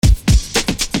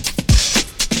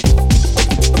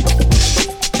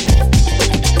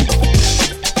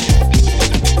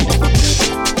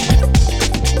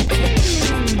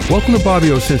Welcome to Bobby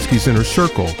Owsinski's Inner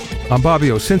Circle. I'm Bobby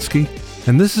Owsinski,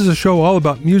 and this is a show all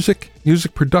about music,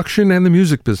 music production, and the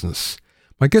music business.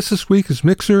 My guest this week is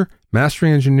mixer,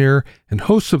 mastering engineer, and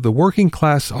host of the Working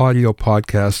Class Audio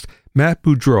podcast, Matt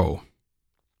Boudreau.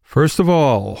 First of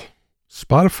all,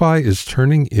 Spotify is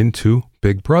turning into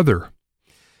Big Brother.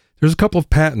 There's a couple of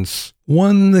patents,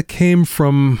 one that came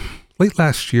from late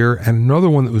last year and another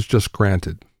one that was just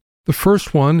granted. The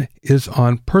first one is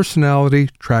on personality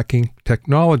tracking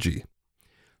technology.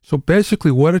 So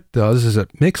basically what it does is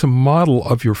it makes a model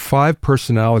of your 5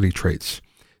 personality traits.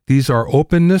 These are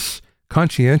openness,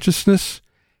 conscientiousness,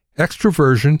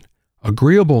 extroversion,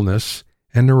 agreeableness,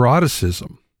 and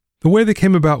neuroticism. The way they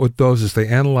came about with those is they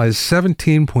analyzed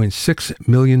 17.6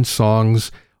 million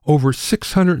songs, over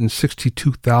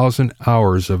 662,000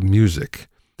 hours of music.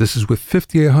 This is with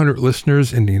 5,800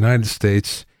 listeners in the United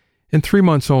States in 3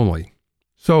 months only.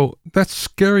 So that's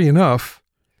scary enough,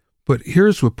 but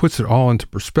here's what puts it all into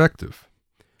perspective.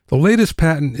 The latest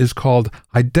patent is called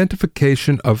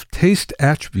Identification of Taste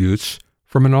Attributes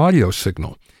from an Audio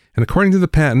Signal. And according to the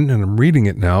patent, and I'm reading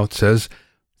it now, it says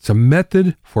it's a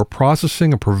method for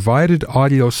processing a provided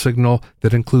audio signal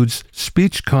that includes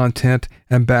speech content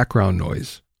and background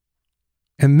noise.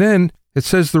 And then it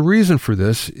says the reason for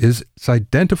this is it's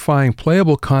identifying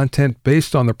playable content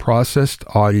based on the processed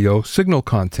audio signal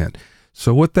content.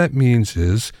 So what that means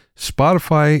is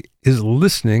Spotify is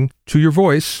listening to your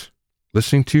voice,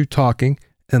 listening to you talking,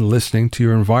 and listening to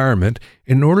your environment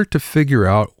in order to figure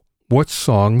out what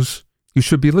songs you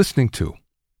should be listening to.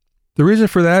 The reason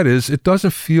for that is it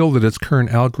doesn't feel that its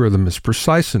current algorithm is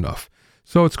precise enough.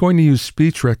 So it's going to use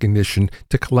speech recognition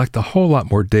to collect a whole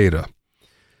lot more data.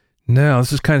 Now,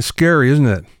 this is kind of scary, isn't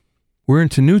it? We're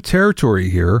into new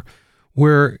territory here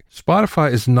where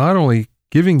Spotify is not only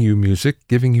giving you music,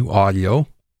 giving you audio,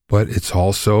 but it's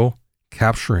also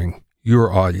capturing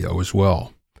your audio as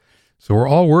well. So we're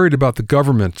all worried about the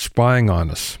government spying on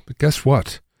us. But guess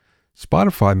what?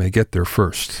 Spotify may get there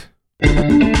first.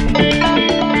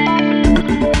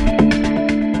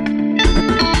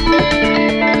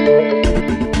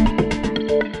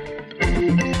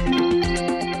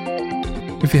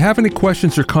 If you have any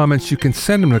questions or comments, you can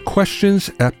send them to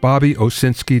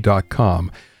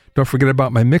questions@bobbyowsinski.com. Don't forget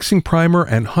about my mixing primer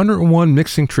and 101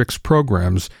 mixing tricks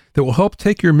programs that will help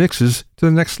take your mixes to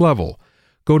the next level.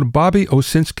 Go to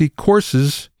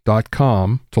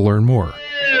bobbyowsinskicourses.com to learn more.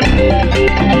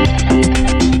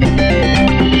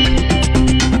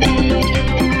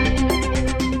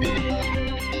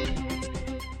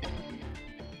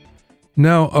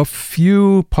 Now, a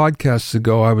few podcasts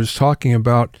ago, I was talking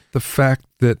about the fact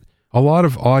that a lot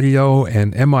of audio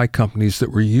and MI companies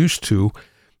that we're used to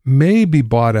may be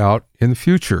bought out in the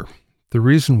future. The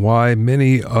reason why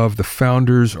many of the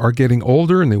founders are getting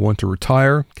older and they want to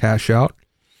retire, cash out.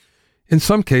 In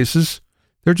some cases,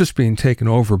 they're just being taken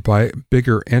over by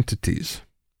bigger entities.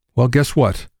 Well, guess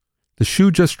what? The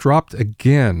shoe just dropped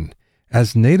again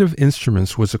as Native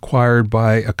Instruments was acquired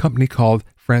by a company called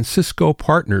Francisco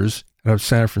Partners out of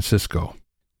San Francisco.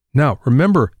 Now,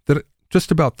 remember that just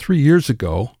about 3 years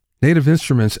ago, Native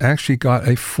Instruments actually got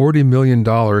a $40 million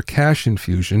cash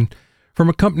infusion from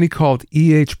a company called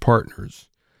EH Partners.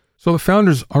 So the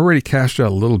founders already cashed out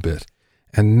a little bit,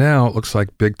 and now it looks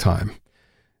like big time.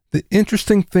 The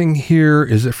interesting thing here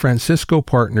is that Francisco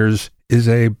Partners is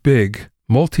a big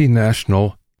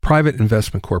multinational private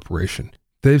investment corporation.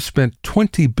 They've spent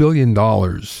 $20 billion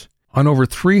on over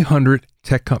 300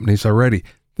 tech companies already.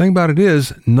 The thing about it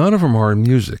is, none of them are in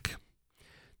music.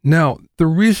 Now, the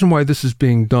reason why this is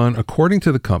being done, according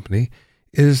to the company,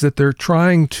 is that they're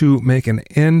trying to make an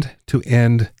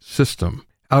end-to-end system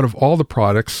out of all the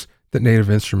products that Native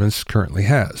Instruments currently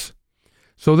has.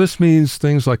 So this means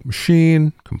things like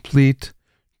Machine, Complete,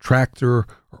 Tractor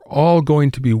are all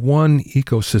going to be one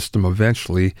ecosystem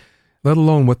eventually, let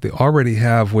alone what they already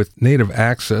have with Native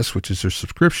Access, which is their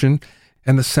subscription,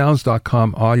 and the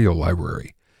Sounds.com audio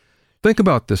library. Think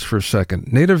about this for a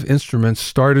second. Native Instruments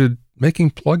started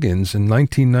making plugins in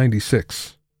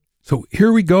 1996. So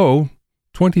here we go,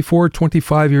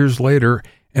 25 years later,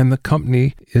 and the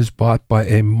company is bought by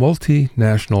a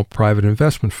multinational private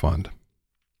investment fund.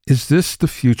 Is this the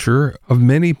future of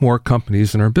many more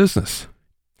companies in our business?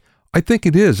 I think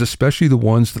it is, especially the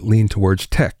ones that lean towards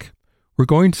tech. We're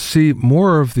going to see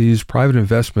more of these private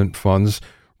investment funds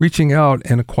reaching out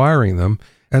and acquiring them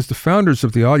as the founders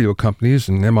of the audio companies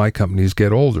and MI companies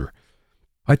get older.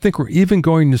 I think we're even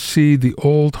going to see the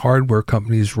old hardware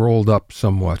companies rolled up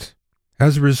somewhat.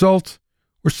 As a result,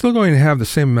 we're still going to have the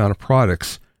same amount of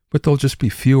products, but there'll just be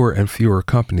fewer and fewer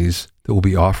companies that will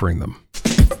be offering them.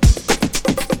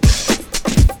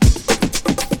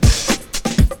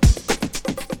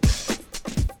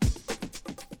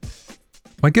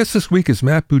 My guest this week is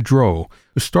Matt Boudreau,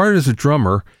 who started as a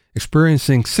drummer,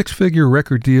 experiencing six-figure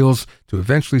record deals to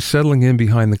eventually settling in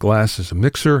behind the glass as a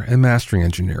mixer and mastering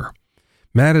engineer.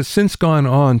 Matt has since gone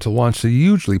on to launch the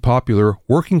hugely popular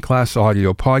Working Class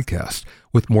Audio podcast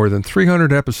with more than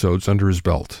 300 episodes under his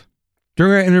belt.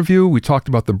 During our interview, we talked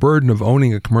about the burden of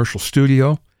owning a commercial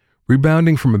studio,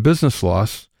 rebounding from a business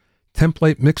loss,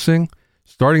 template mixing,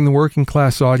 starting the Working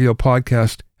Class Audio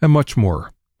podcast, and much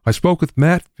more. I spoke with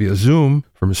Matt via Zoom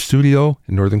from his studio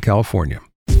in Northern California.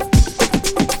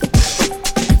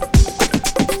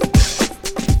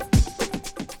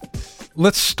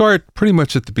 Let's start pretty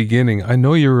much at the beginning. I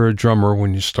know you were a drummer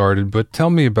when you started, but tell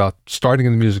me about starting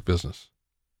in the music business.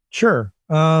 Sure.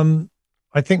 I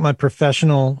think my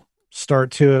professional start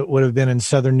to it would have been in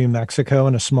southern New Mexico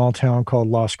in a small town called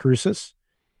Las Cruces.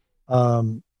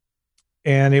 And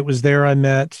it was there I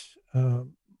met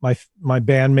my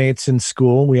bandmates in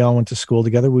school. We all went to school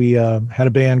together. We had a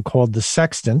band called the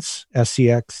Sextants,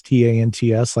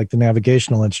 Sextants, like the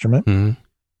navigational instrument. Mm-hmm.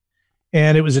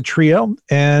 And it was a trio,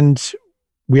 and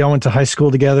we all went to high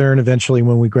school together. And eventually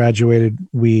when we graduated,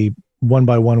 one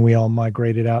by one, we all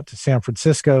migrated out to San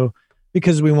Francisco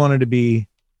because we wanted to be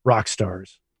rock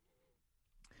stars.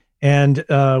 And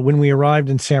when we arrived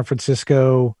in San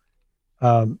Francisco,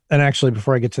 and actually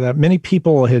before I get to that, many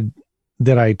people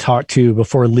that I talked to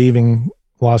before leaving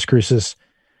Las Cruces,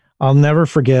 I'll never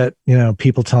forget,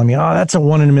 people telling me, "Oh, that's a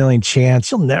 1 in a million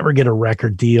chance. You'll never get a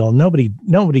record deal. Nobody,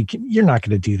 you're not going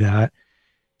to do that.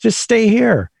 Just stay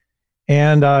here."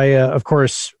 And I, of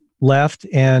course, left,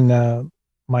 and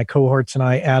my cohorts and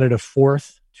I added a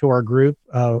fourth to our group,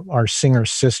 our singer's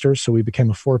sister. So we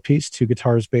became a four-piece, 2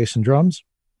 guitars, bass, and drums.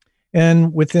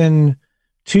 And within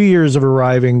 2 years of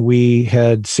arriving, we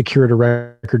had secured a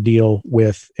record deal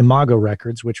with Imago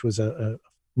Records, which was a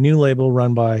new label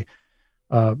run by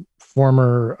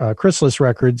former Chrysalis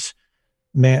Records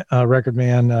record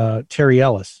man Terry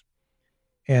Ellis,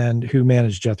 and who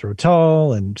managed Jethro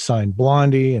Tull and signed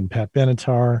Blondie and Pat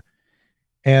Benatar.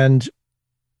 And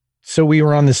so we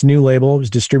were on this new label. It was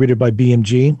distributed by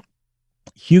BMG.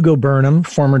 Hugo Burnham,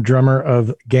 former drummer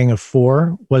of Gang of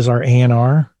Four, was our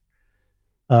A&R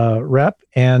rep.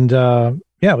 And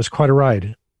it was quite a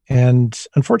ride. And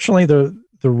unfortunately, the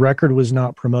record was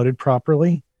not promoted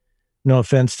properly. No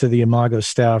offense to the Imago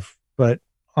staff, but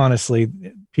honestly,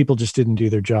 people just didn't do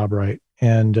their job right.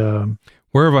 And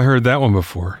where have I heard that one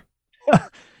before?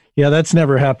 Yeah, that's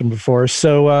never happened before.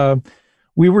 So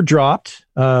we were dropped.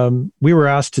 We were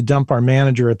asked to dump our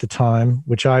manager at the time,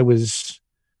 which I was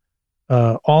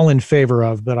all in favor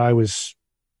of, but I was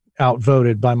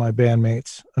outvoted by my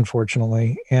bandmates,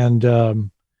 unfortunately, and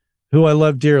who I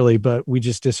love dearly, but we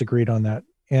just disagreed on that.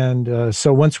 And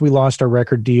so once we lost our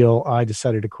record deal, I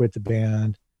decided to quit the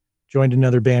band, joined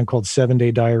another band called 7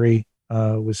 Day Diary,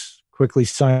 was quickly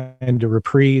signed to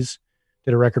Reprise,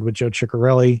 did a record with Joe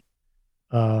Ciccarelli.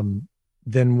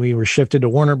 Then we were shifted to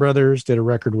Warner Brothers, did a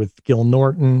record with Gil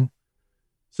Norton.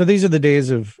 So these are the days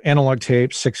of analog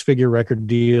tapes, 6-figure record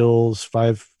deals,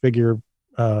 5-figure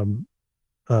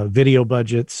video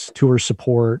budgets, tour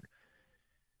support,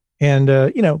 and,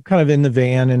 kind of in the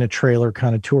van in a trailer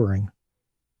kind of touring.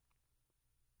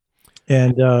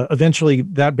 And eventually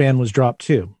that band was dropped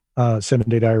too. 7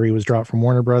 Day Diary was dropped from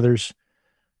Warner Brothers.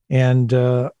 And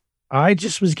I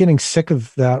just was getting sick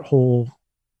of that whole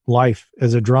life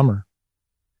as a drummer.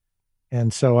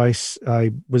 And so I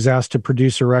was asked to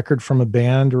produce a record from a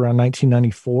band around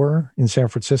 1994 in San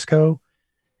Francisco.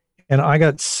 And I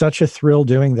got such a thrill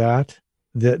doing that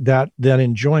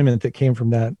enjoyment that came from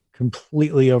that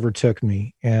completely overtook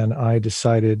me. And I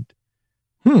decided,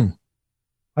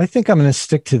 I think I'm going to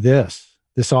stick to this.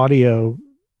 This audio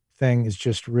thing is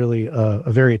just really a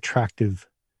very attractive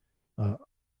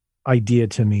idea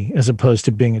to me, as opposed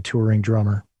to being a touring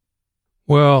drummer.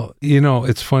 Well,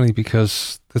 it's funny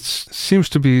because that seems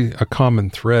to be a common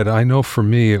thread. I know for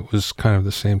me, it was kind of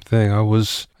the same thing. I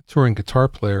was a touring guitar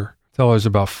player till I was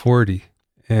about 40,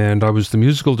 and I was the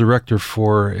musical director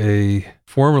for a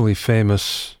formerly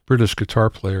famous British guitar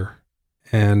player.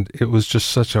 And it was just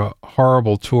such a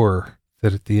horrible tour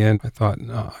that at the end I thought,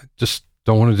 no, I just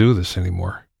don't want to do this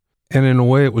anymore. And in a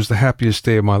way, it was the happiest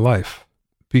day of my life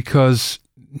because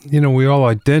we all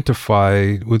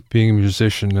identify with being a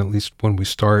musician, at least when we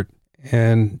start,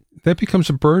 and that becomes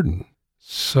a burden.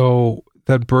 So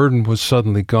that burden was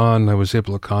suddenly gone. I was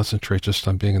able to concentrate just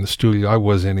on being in the studio. I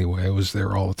was anyway. I was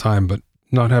there all the time, but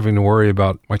not having to worry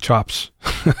about my chops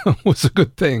was a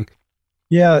good thing.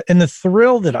 Yeah, and the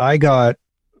thrill that I got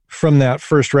from that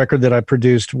first record that I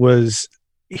produced was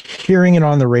hearing it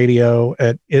on the radio.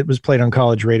 It was played on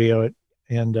college radio,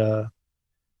 and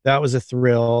That was a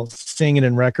thrill. Seeing it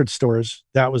in record stores,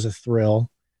 that was a thrill.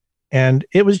 And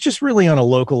it was just really on a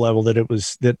local level that it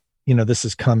was that, this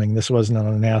is coming. This wasn't on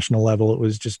a national level. It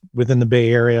was just within the Bay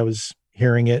Area. I was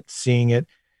hearing it, seeing it,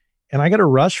 and I got a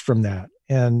rush from that.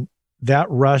 And that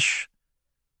rush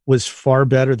was far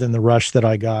better than the rush that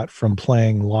I got from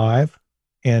playing live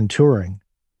and touring.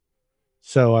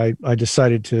 So I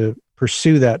decided to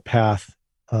pursue that path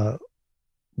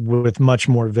with much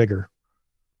more vigor.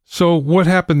 So what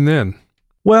happened then?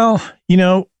 Well,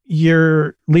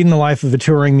 you're leading the life of a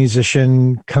touring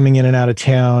musician coming in and out of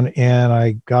town, and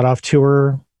I got off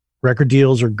tour, record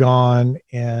deals are gone,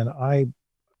 and I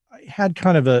had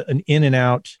kind of an in and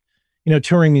out.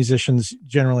 Touring musicians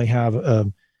generally have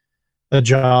a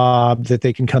job that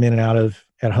they can come in and out of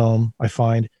at home, I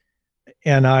find.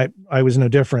 And I was no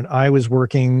different. I was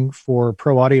working for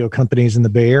pro audio companies in the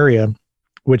Bay Area,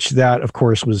 which that, of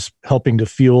course, was helping to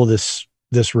fuel this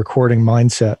recording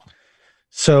mindset.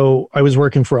 So I was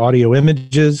working for Audio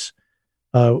Images,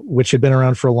 which had been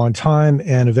around for a long time,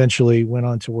 and eventually went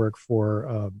on to work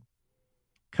for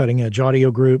Cutting Edge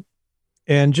Audio Group,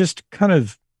 and just kind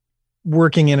of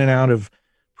working in and out of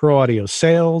pro audio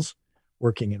sales,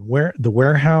 working in the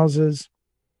warehouses,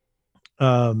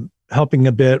 helping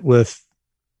a bit with,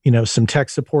 some tech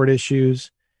support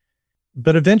issues.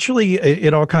 But eventually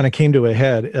it all kind of came to a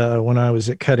head when I was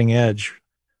at Cutting Edge.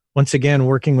 Once again,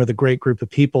 working with a great group of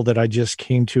people that I just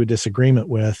came to a disagreement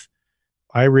with,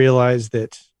 I realized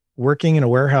that working in a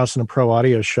warehouse in a pro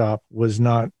audio shop was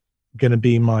not going to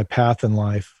be my path in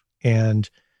life. And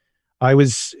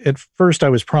at first I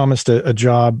was promised a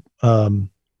job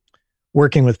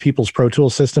working with people's Pro Tool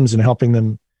systems and helping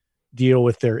them deal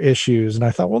with their issues. And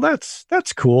I thought, well, that's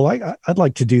cool. I'd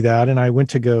like to do that. And I went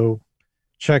to go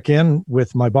check in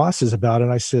with my bosses about it.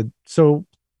 I said, so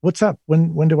what's up?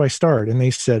 When do I start? And they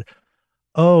said,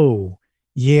 oh,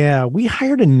 yeah, we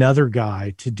hired another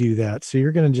guy to do that. So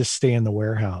you're going to just stay in the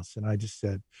warehouse. And I just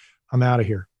said, I'm out of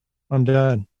here. I'm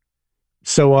done.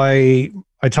 So I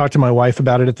talked to my wife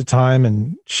about it at the time,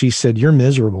 and she said, you're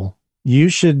miserable. You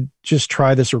should just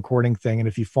try this recording thing. And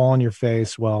if you fall on your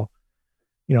face, well,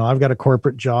 I've got a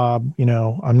corporate job,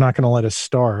 I'm not going to let us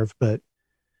starve. But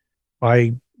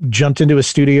I jumped into a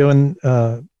studio in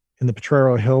the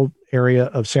Potrero Hill area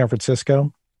of San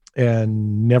Francisco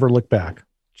and never looked back.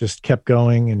 Just kept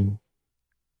going, and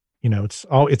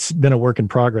it's been a work in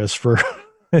progress for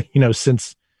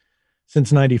since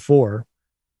 '94.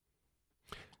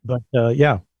 But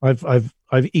yeah, I've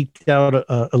eked out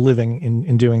a living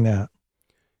in doing that.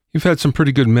 You've had some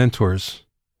pretty good mentors.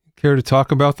 Care to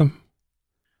talk about them?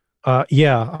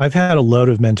 Yeah, I've had a load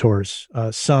of mentors.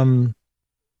 Some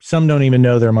don't even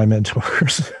know they're my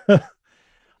mentors.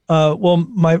 Well,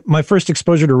 my first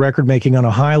exposure to record making on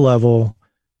a high level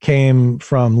came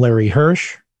from Larry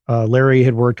Hirsch. Larry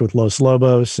had worked with Los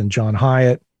Lobos and John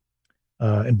Hyatt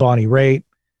and Bonnie Raitt.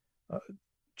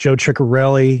 Joe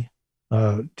Ciccarelli,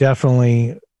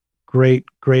 definitely great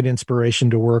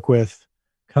inspiration to work with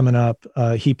coming up.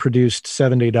 He produced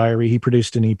 7 Day Diary. He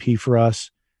produced an EP for us.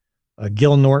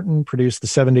 Gil Norton produced the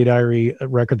 7 Day Diary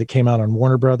record that came out on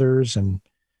Warner Brothers. And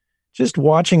just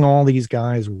watching all these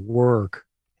guys work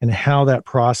and how that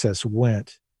process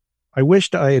went, I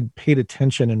wished I had paid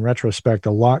attention in retrospect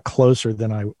a lot closer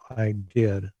than I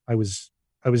did. I was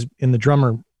in the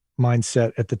drummer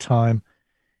mindset at the time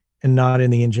and not in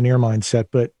the engineer mindset.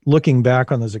 But looking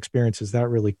back on those experiences, that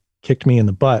really kicked me in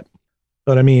the butt.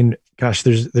 But I mean, gosh,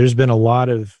 there's been a lot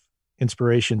of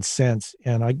inspiration since,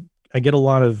 and I get a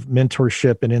lot of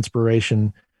mentorship and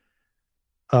inspiration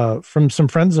from some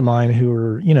friends of mine who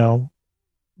are,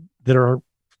 that are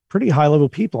pretty high level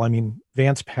people. I mean,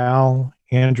 Vance Powell,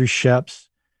 Andrew Sheps,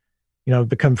 I've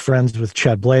become friends with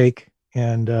Chad Blake,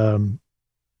 and I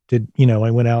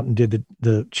went out and did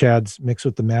the Chad's Mix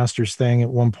with the Masters thing at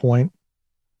one point.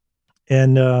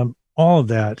 And all of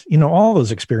that, all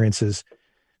those experiences,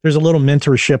 there's a little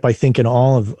mentorship, I think, in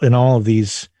all of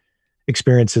these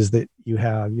experiences that you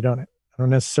have. I don't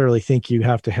necessarily think you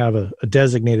have to have a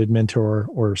designated mentor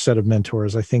or set of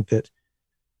mentors. I think that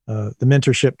the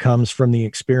mentorship comes from the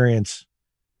experience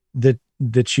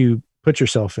that you put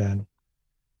yourself in,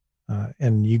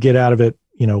 and you get out of it,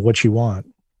 what you want.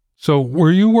 So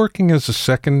were you working as a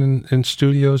second in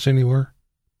studios anywhere?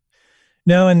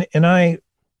 No. And I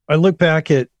look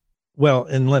back at,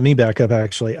 and let me back up,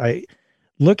 actually.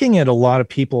 Looking at a lot of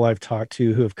people I've talked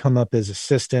to who have come up as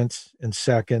assistants and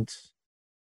seconds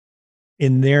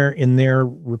in their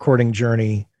recording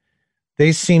journey,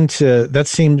 that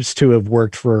seems to have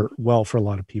worked for a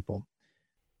lot of people.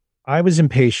 I was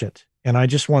impatient, and I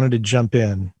just wanted to jump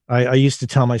in. I used to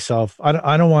tell myself,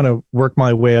 I don't want to work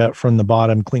my way up from the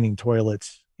bottom cleaning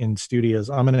toilets in studios.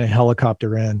 I'm going to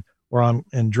helicopter in,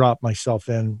 and drop myself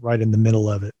in right in the middle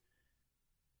of it.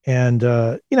 And,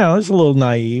 it was a little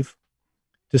naive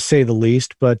to say the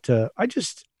least, but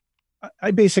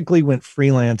I basically went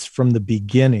freelance from the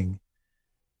beginning.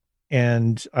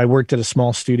 And I worked at a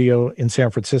small studio in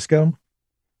San Francisco.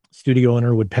 Studio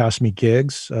owner would pass me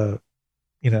gigs.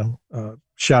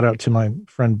 Shout out to my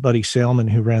friend Buddy Salman,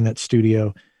 who ran that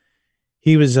studio.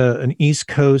 He was an East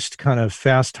Coast kind of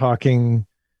fast talking,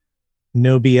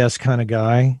 no BS kind of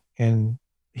guy. And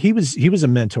he was a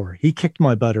mentor. He kicked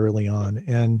my butt early on.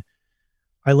 And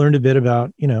I learned a bit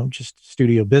about, just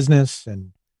studio business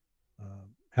and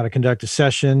how to conduct a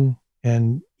session.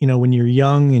 And, when you're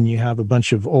young and you have a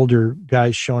bunch of older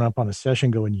guys showing up on a session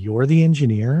going, "You're the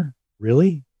engineer?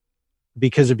 Really?"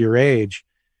 Because of your age,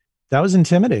 that was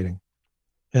intimidating.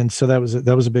 And so that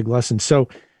was a big lesson. So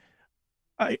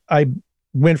I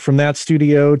went from that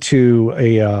studio to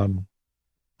a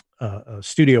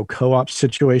studio co-op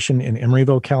situation in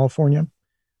Emeryville, California,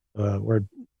 where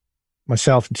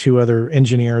myself and two other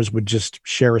engineers would just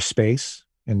share a space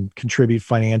and contribute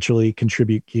financially,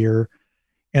 contribute gear.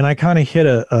 And I kind of hit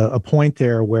a point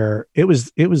there where it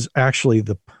was actually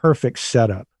the perfect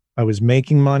setup. I was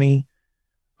making money.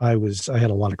 I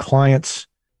had a lot of clients,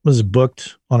 was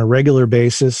booked on a regular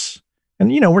basis.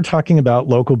 And, we're talking about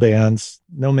local bands,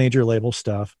 no major label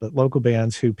stuff, but local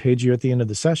bands who paid you at the end of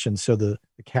the session. So the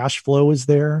cash flow was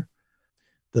there.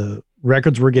 The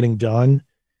records were getting done,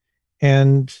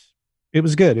 and it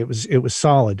was good. It was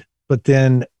solid. But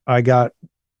then I got,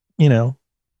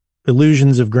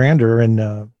 illusions of grandeur.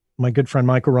 And my good friend,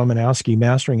 Michael Romanowski,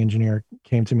 mastering engineer,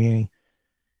 came to me,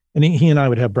 and he and I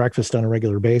would have breakfast on a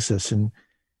regular basis. And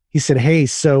he said, "Hey,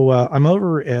 so I'm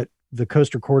over at the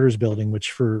Coast Recorders building,"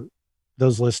 which, for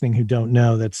those listening who don't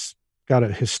know, that's got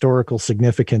a historical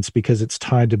significance because it's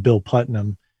tied to Bill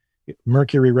Putnam.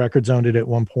 Mercury Records owned it at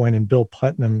one point, and Bill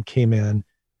Putnam came in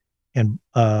and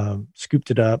scooped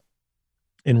it up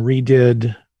and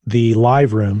redid the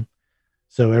live room.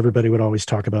 So everybody would always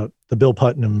talk about the Bill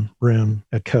Putnam room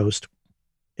at Coast.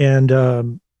 And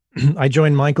I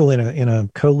joined Michael in a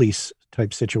co-lease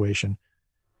type situation.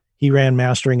 He ran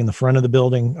mastering in the front of the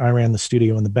building. I ran the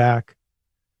studio in the back.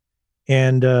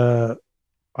 And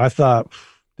I thought,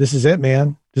 this is it,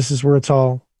 man. This is where it's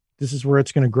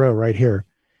going to grow right here.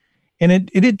 And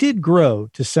it did grow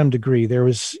to some degree. There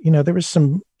was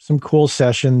some cool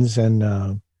sessions,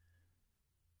 and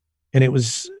it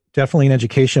was definitely an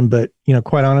education, but,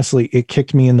 quite honestly, it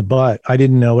kicked me in the butt. I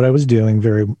didn't know what I was doing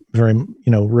very, very,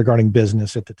 regarding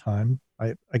business at the time.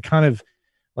 I kind of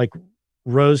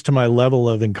rose to my level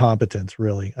of incompetence,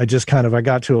 really. I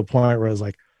got to a point where I was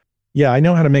like, yeah, I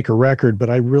know how to make a record, but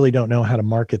I really don't know how to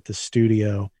market the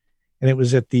studio. And it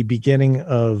was at the beginning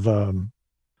of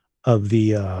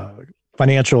the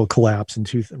financial collapse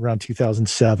around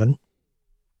 2007.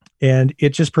 And it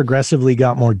just progressively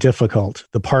got more difficult.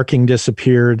 The parking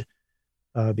disappeared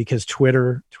because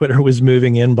Twitter was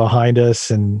moving in behind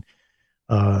us, and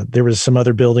there was some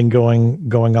other building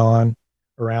going on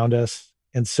around us.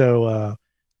 And so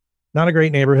not a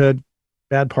great neighborhood,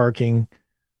 bad parking,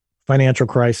 financial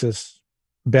crisis,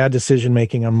 bad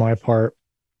decision-making on my part.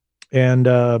 And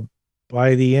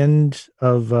by the end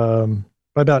of, I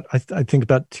think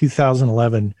about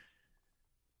 2011,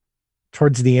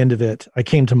 towards the end of it, I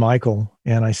came to Michael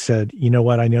and I said, "You know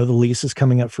what? I know the lease is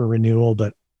coming up for renewal,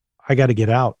 but I got to get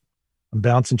out. I'm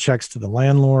bouncing checks to the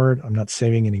landlord. I'm not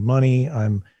saving any money.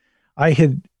 I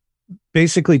had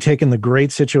basically taken the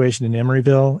great situation in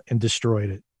Emeryville and destroyed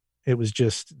it. It was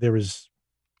just,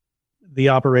 the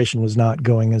operation was not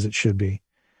going as it should be."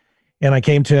 And I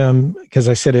came to him because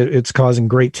I said, it's causing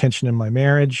great tension in my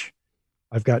marriage.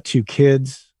 I've got 2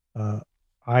 kids.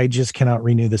 I just cannot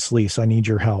renew this lease. I need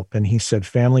your help. And he said,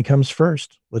 "Family comes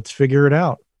first. Let's figure it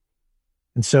out."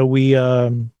 And so we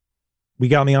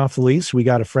got me off the lease. We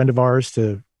got a friend of ours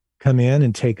to come in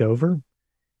and take over.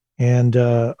 And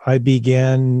I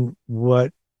began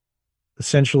what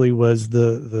essentially was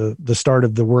the start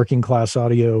of the Working Class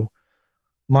Audio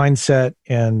mindset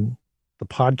and the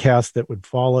podcast that would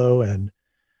follow, and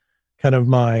kind of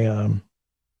my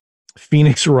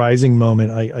Phoenix Rising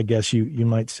moment, I guess you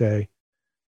might say,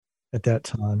 at that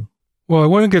time. Well, I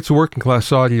want to get to Working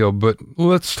Class Audio, but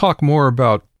let's talk more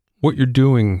about what you're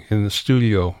doing in the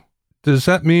studio. Does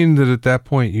that mean that at that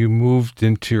point you moved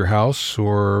into your house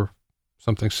or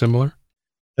something similar?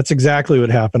 That's exactly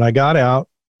what happened. I got out,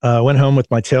 went home with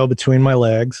my tail between my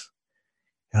legs,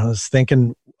 and I was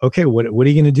thinking, okay, what are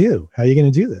you going to do? How are you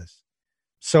going to do this?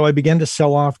 So I began to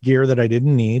sell off gear that I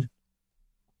didn't need.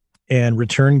 and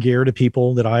return gear to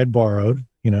people that I had borrowed.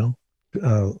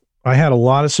 I had a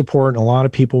lot of support and a lot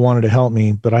of people wanted to help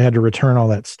me, but I had to return all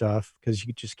that stuff because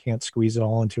you just can't squeeze it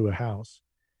all into a house.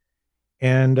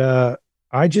 And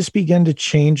I just began to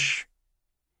change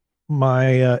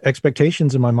my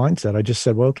expectations and my mindset. I just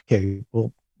said, well, okay,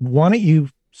 well, why don't you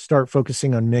start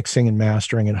focusing on mixing and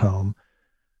mastering at home,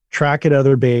 track at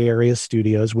other Bay Area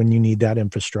studios when you need that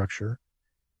infrastructure,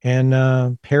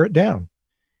 and pare it down.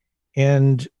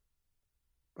 And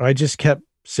I just kept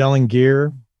selling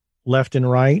gear left and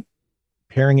right,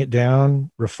 paring it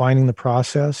down, refining the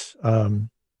process. And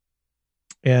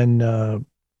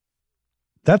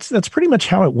that's pretty much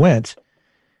how it went.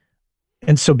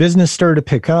 And so business started to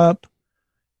pick up,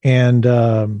 and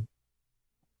I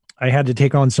had to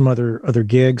take on some other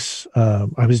gigs.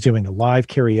 I was doing a live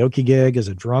karaoke gig as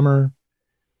a drummer.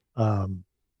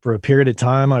 For a period of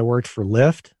time, I worked for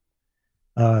Lyft.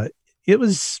 It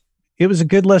was a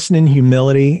good lesson in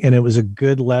humility, and it was a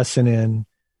good lesson in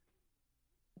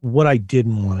what I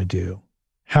didn't want to do,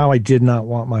 how I did not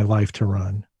want my life to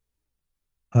run.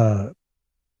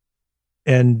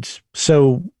 And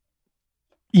so,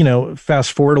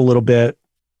 fast forward a little bit,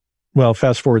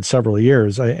 fast forward several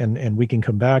years, and we can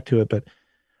come back to it. But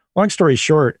long story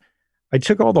short, I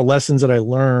took all the lessons that I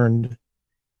learned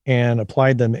and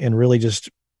applied them and really just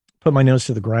put my nose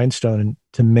to the grindstone and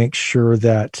to make sure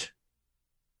that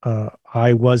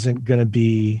I wasn't going to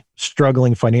be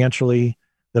struggling financially,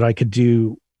 that I could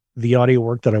do the audio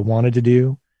work that I wanted to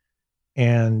do,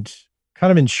 and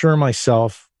kind of ensure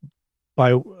myself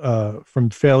from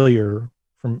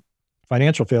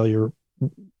financial failure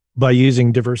by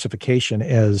using diversification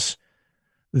as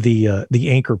the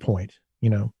anchor point,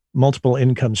 multiple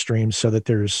income streams, so that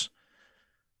there's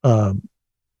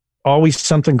always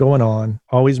something going on,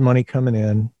 always money coming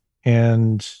in.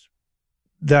 And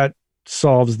that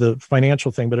solves the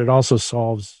financial thing, but it also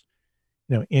solves,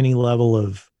 any level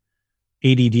of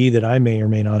ADD that I may or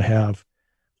may not have,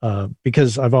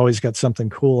 because I've always got something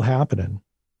cool happening.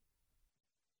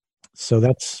 So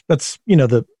that's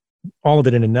all of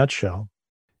it in a nutshell.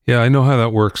 Yeah, I know how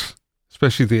that works,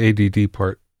 especially the ADD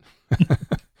part.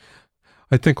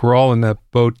 I think we're all in that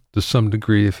boat to some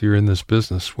degree if you're in this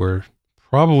business, where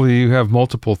probably you have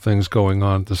multiple things going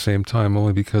on at the same time,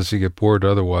 only because you get bored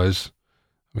otherwise.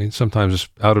 I mean, sometimes it's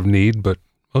out of need, but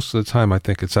most of the time I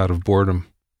think it's out of boredom.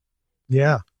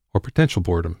 Yeah. Or potential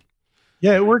boredom.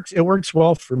 Yeah, it works. It works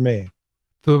well for me.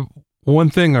 The one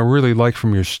thing I really like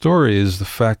from your story is the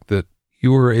fact that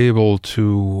you were able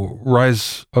to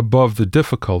rise above the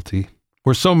difficulty,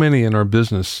 where so many in our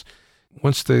business,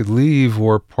 once they leave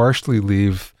or partially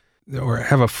leave or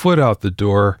have a foot out the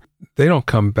door, they don't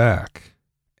come back.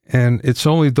 And it's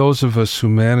only those of us who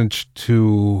manage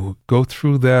to go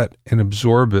through that and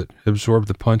absorb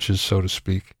the punches, so to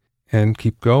speak, and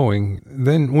keep going.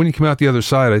 Then when you come out the other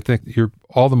side, I think you're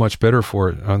all the much better for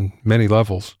it on many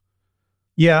levels.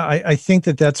 Yeah, I think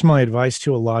that's my advice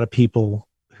to a lot of people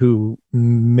who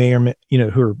may or may,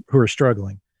 who are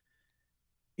struggling,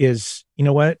 is,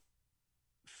 what?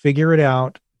 Figure it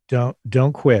out.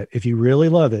 Don't quit. If you really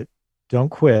love it, don't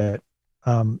quit.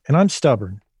 And I'm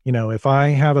stubborn. If I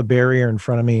have a barrier in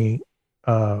front of me,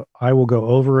 I will go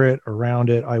over it,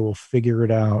 around it. I will figure it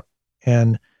out.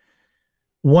 And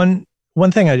one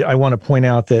thing I want to point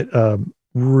out that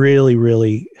really,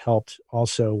 really helped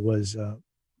also was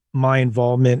my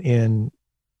involvement in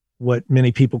what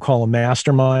many people call a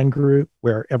mastermind group,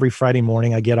 where every Friday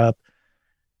morning I get up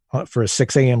for a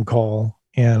 6 a.m. call,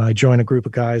 and I join a group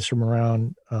of guys from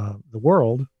around the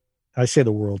world. I say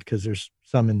the world because there's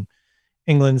some in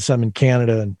England, some in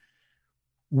Canada, and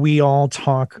we all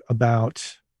talk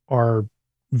about our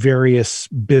various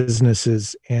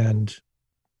businesses and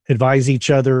advise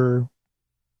each other,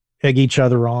 egg each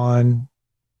other on.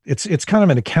 It's kind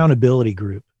of an accountability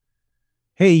group.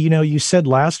 Hey, you said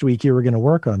last week you were going to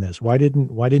work on this. Why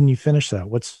didn't you finish that?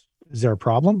 Is there a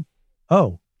problem?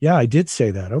 Oh, yeah, I did say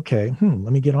that. Okay.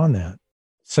 Let me get on that.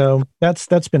 So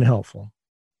that's been helpful.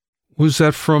 Was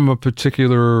that from a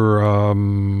particular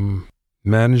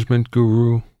management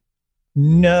guru?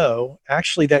 No,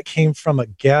 actually that came from a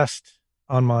guest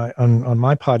on my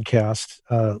podcast,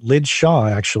 Lij Shaw,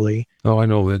 actually. Oh, I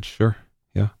know Lij, sure.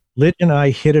 Yeah. Lij and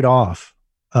I hit it off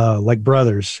like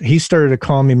brothers. He started to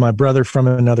call me my brother from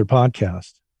another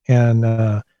podcast.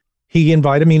 And he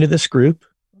invited me to this group,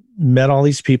 met all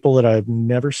these people that I've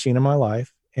never seen in my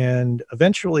life, and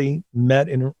eventually met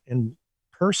in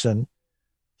person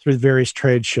through various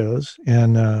trade shows,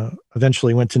 and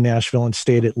eventually went to Nashville and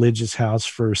stayed at Lij's house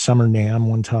for Summer NAMM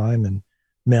one time and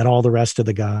met all the rest of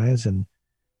the guys. And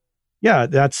yeah,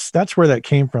 that's where that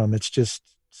came from. It's just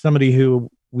somebody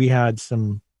who we had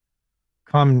some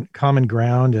common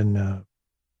ground, and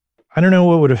I don't know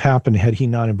what would have happened had he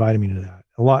not invited me to that.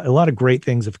 A lot of great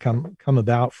things have come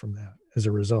about from that as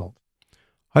a result.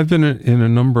 I've been in a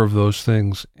number of those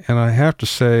things, and I have to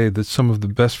say that some of the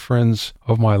best friends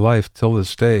of my life till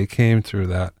this day came through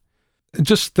that.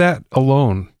 Just that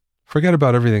alone, forget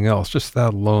about everything else, just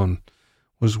that alone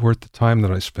was worth the time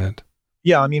that I spent.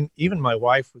 Yeah, I mean, even my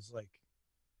wife was like,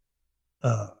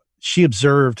 she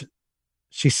observed,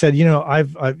 she said,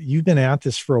 I've you've been at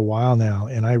this for a while now,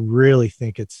 and I really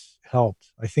think it's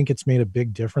helped. I think it's made a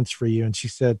big difference for you. And she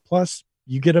said, plus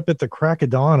you get up at the crack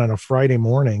of dawn on a Friday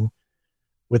morning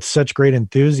with such great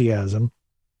enthusiasm.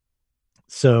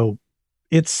 So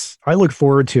I look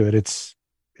forward to it. It's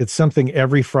something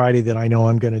every Friday that I know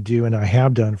I'm going to do, and I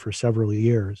have done for several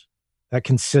years. That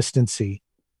consistency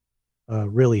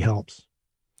really helps.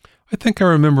 I think I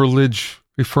remember Lidge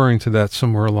referring to that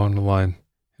somewhere along the line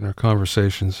in our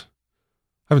conversations.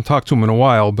 I haven't talked to him in a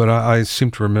while, but I seem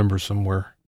to remember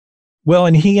somewhere. Well,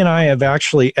 and he and I have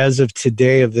actually, as of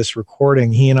today of this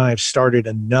recording, he and I have started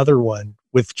another one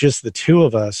with just the two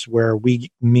of us, where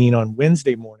we meet on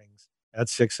Wednesday mornings at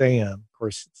 6 a.m. Of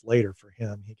course, it's later for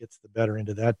him. He gets the better end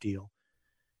of that deal.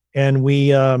 And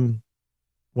we,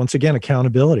 once again,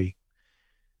 accountability.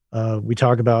 We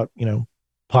talk about,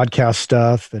 podcast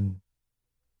stuff and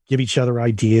give each other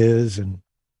ideas. And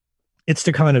it's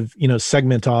to kind of,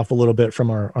 segment off a little bit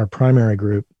from our primary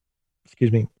group.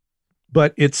 Excuse me.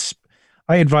 But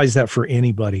I advise that for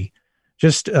anybody.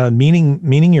 Just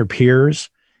meeting your peers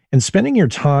and spending your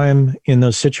time in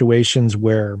those situations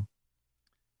where,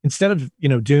 instead of,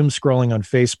 doom scrolling on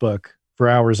Facebook for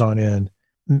hours on end,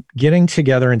 getting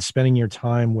together and spending your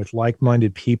time with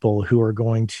like-minded people who are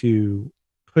going to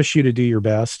push you to do your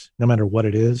best, no matter what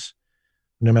it is,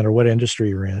 no matter what industry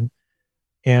you're in.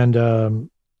 And,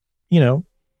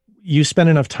 you spend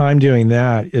enough time doing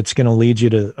that, it's going to lead you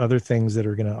to other things that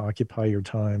are going to occupy your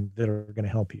time that are going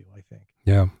to help you, I think.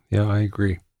 Yeah, I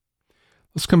agree.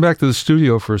 Let's come back to the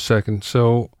studio for a second.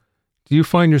 So do you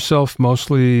find yourself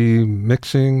mostly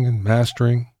mixing and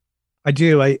mastering? I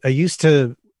do. I used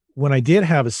to, when I did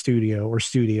have a studio or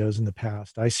studios in the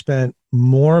past, I spent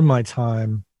more of my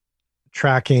time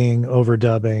tracking,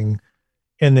 overdubbing,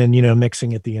 and then,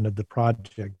 mixing at the end of the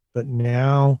project. But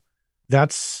now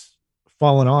that's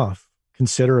fallen off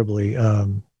considerably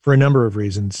for a number of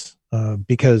reasons.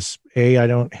 Because I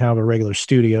don't have a regular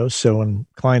studio. So when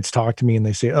clients talk to me and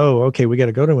they say, oh, okay, we got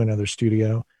to go to another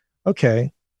studio.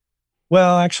 Okay.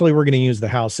 Well, actually, we're going to use the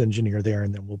house engineer there,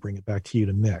 and then we'll bring it back to you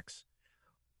to mix.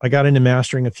 I got into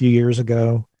mastering a few years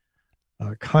ago,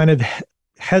 kind of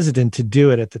hesitant to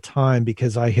do it at the time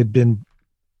because I had been,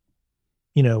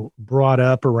 brought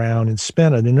up around and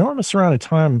spent an enormous amount of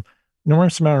time,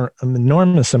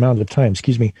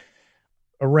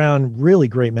 around really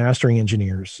great mastering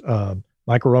engineers,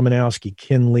 Michael Romanowski,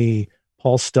 Ken Lee,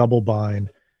 Paul Stubblebine,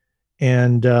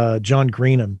 and John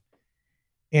Greenham.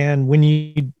 And when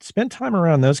you spend time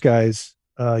around those guys,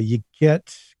 you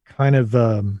get kind of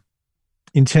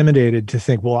intimidated to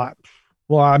think,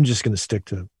 I'm just going to stick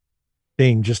to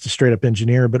being just a straight up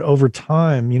engineer. But over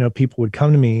time, people would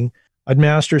come to me, I'd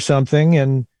master something,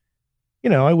 and,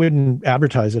 I wouldn't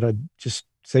advertise it. I'd just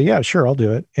say, yeah, sure, I'll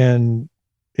do it. And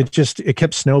it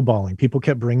kept snowballing. People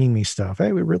kept bringing me stuff.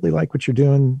 Hey, we really like what you're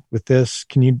doing with this.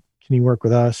 Can you work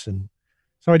with us? And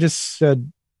so I just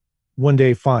said one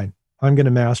day, fine, I'm going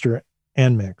to master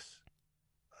and mix,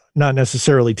 not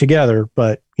necessarily together,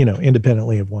 but,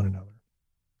 independently of one another.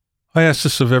 I ask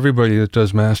this of everybody that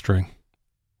does mastering.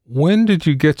 When did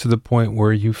you get to the point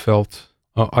where you felt,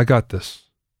 oh, I got this?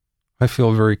 I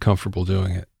feel very comfortable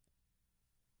doing it.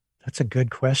 That's a good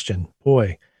question.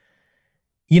 Boy,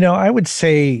 I would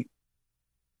say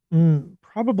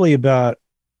probably about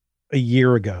a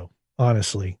year ago,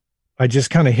 honestly. I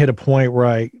just kind of hit a point where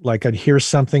I'd hear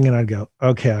something and I'd go,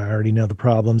 okay, I already know the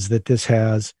problems that this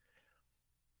has.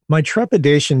 My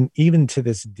trepidation, even to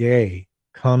this day,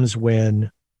 comes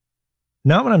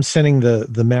not when I'm sending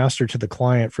the master to the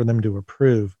client for them to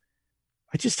approve.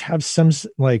 I just have some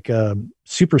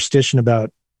superstition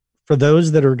about, for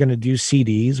those that are going to do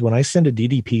CDs, when I send a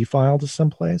DDP file to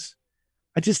someplace,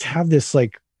 I just have this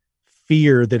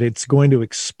fear that it's going to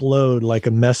explode like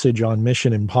a message on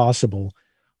Mission Impossible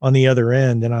on the other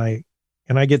end. And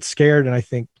I get scared and I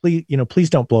think, please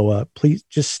don't blow up. Please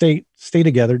just stay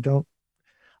together.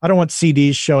 I don't want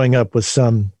CDs showing up with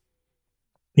some,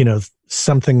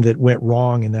 something that went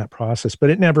wrong in that process, but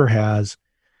it never has.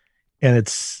 And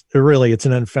it's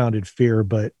an unfounded fear,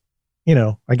 but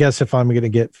I guess if I'm going to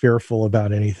get fearful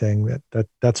about anything,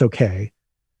 that's okay.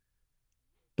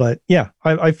 But yeah,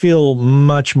 I feel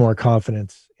much more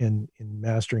confidence in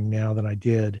mastering now than I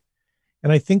did.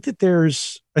 And I think that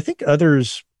I think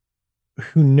others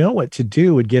who know what to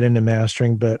do would get into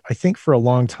mastering, but I think for a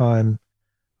long time,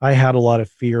 I had a lot of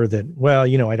fear that, well,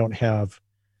 I don't have,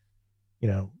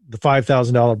 the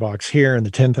 $5,000 box here and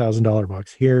the $10,000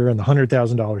 box here and the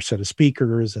 $100,000 set of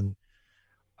speakers. And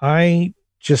I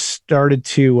just started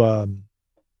to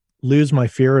lose my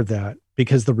fear of that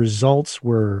because the results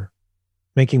were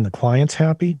making the clients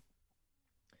happy.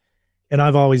 And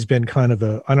I've always been kind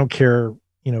of I don't care,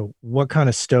 what kind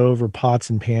of stove or pots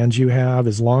and pans you have,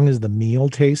 as long as the meal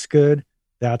tastes good,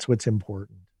 that's what's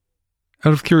important.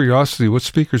 Out of curiosity, what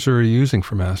speakers are you using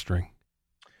for mastering?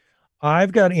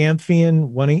 I've got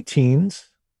Amphion 118s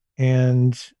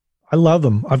and I love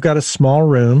them. I've got a small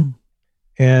room,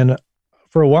 and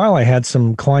for a while I had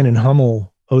some Klein and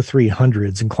Hummel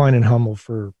 0300s, and Klein and Hummel,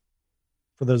 for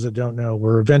those that don't know,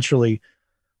 were eventually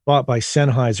bought by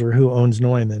Sennheiser, who owns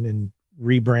Neumann, and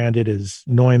rebranded as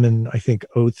Neumann, I think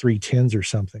 0310s or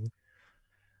something.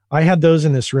 I had those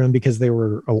in this room because they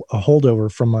were a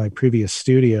holdover from my previous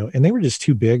studio, and they were just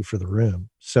too big for the room.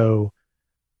 So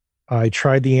I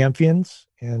tried the Amphions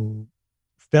and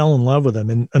fell in love with them,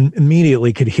 and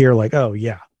immediately could hear like, oh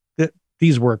yeah,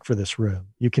 these work for this room.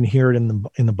 You can hear it in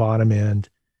the bottom end.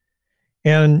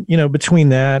 And, between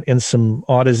that and some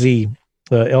Audeze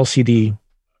LCD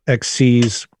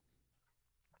XCs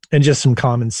and just some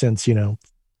common sense,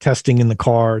 testing in the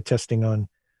car, testing on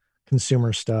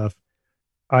consumer stuff,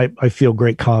 I feel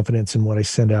great confidence in what I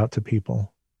send out to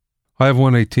people. I have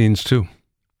 118s too.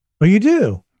 Oh, you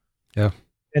do? Yeah.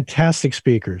 Fantastic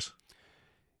speakers.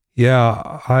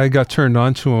 Yeah, I got turned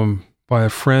on to them by a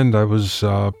friend. I was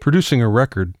producing a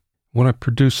record. When I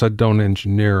produce, I don't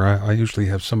engineer. I usually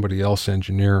have somebody else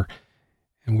engineer.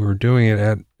 And we were doing it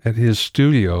at his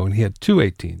studio, and he had two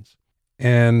 18s.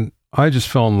 And I just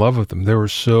fell in love with them. They were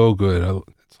so good.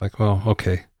 It's like, well,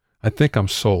 okay, I think I'm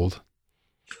sold.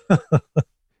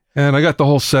 And I got the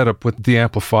whole setup with the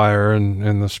amplifier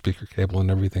and the speaker cable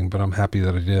and everything, but I'm happy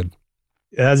that I did.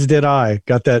 As did I.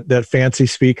 Got that fancy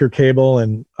speaker cable,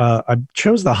 and I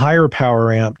chose the higher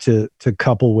power amp to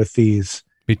couple with these.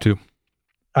 Me too.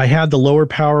 I had the lower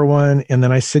power one, and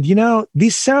then I said,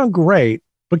 these sound great,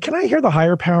 but can I hear the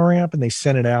higher power amp? And they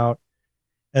sent it out,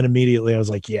 and immediately I was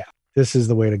like, yeah, this is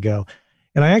the way to go.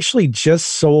 And I actually just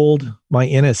sold my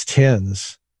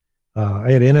NS10s.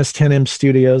 I had NS10M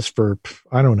studios for,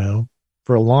 I don't know,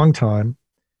 for a long time,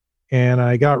 and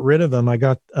I got rid of them. I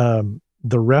got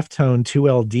the Reftone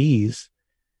 2LDs,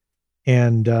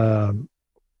 and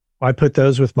I put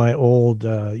those with my old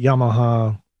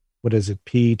Yamaha, what is it,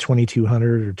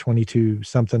 P2200 or 22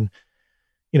 something,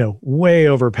 way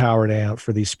overpowered amp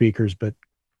for these speakers, but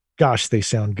gosh, they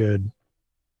sound good.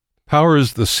 Power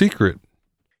is the secret.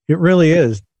 It really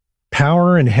is.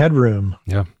 Power and headroom.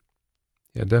 Yeah.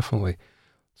 Yeah, definitely.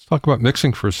 Let's talk about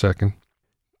mixing for a second.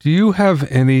 Do you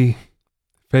have any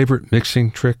favorite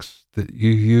mixing tricks that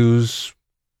you use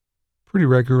pretty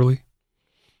regularly?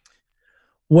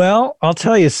 Well, I'll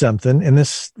tell you something, and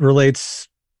this relates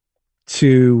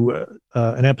to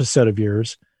an episode of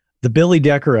yours, the Billy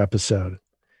Decker episode.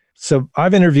 So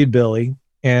I've interviewed Billy,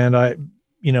 and I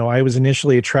was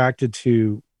initially attracted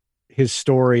to his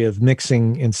story of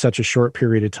mixing in such a short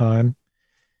period of time,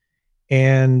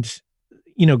 and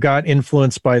got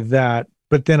influenced by that,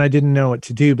 but then I didn't know what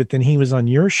to do. But then he was on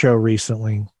your show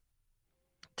recently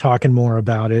talking more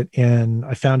about it, and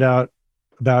I found out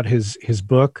about his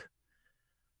book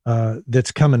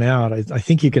that's coming out. I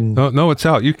think you can. No, it's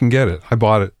out. You can get it. I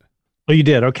bought it. Oh, you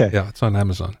did? Okay. Yeah, it's on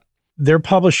Amazon. Their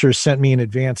publisher sent me an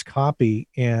advance copy,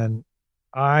 and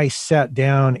I sat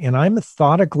down and I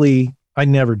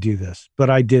never do this, but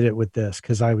I did it with this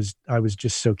because I was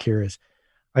just so curious.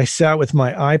 I sat with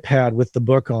my iPad with the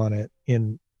book on it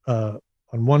on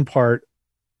one part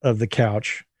of the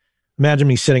couch. Imagine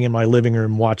me sitting in my living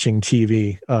room watching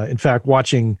TV. In fact,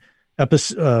 watching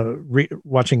The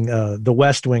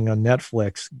West Wing on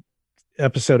Netflix,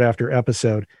 episode after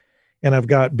episode. And I've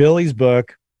got Billy's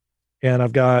book, and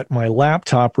I've got my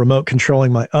laptop remote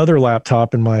controlling my other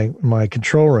laptop in my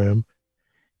control room.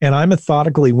 And I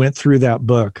methodically went through that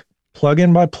book,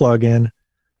 plug-in by plug-in,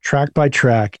 track by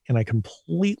track, and I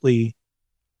completely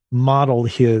modeled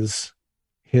his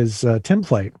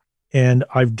template. And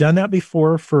I've done that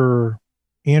before for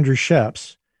Andrew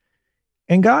Sheps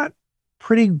and got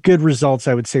pretty good results,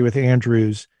 I would say, with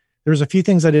Andrew's. There's a few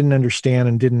things I didn't understand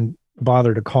and didn't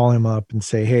bother to call him up and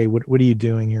say, hey, what are you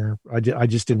doing here? I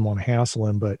just didn't want to hassle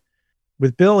him. But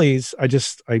with Billy's,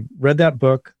 I read that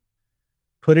book,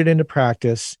 put it into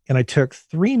practice, and I took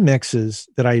 3 mixes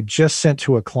that I had just sent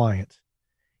to a client.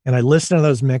 And I listened to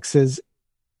those mixes,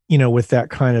 with that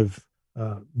kind of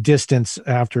distance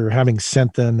after having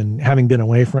sent them and having been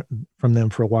away from them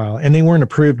for a while. And they weren't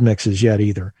approved mixes yet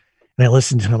either. And I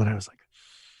listened to them and I was like,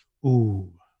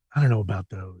 ooh, I don't know about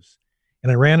those.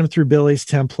 And I ran them through Billy's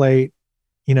template,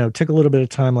 took a little bit of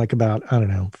time, like about,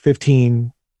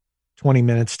 15, 20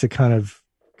 minutes to kind of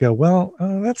go, well,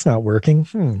 that's not working.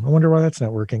 I wonder why that's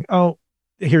not working. Oh,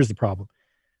 here's the problem.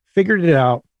 Figured it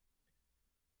out,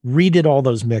 redid all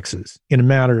those mixes in a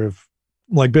matter of,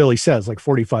 like Billy says, like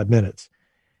 45 minutes.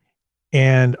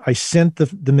 And I sent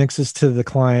the mixes to the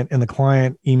client, and the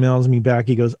client emails me back.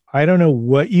 He goes, I don't know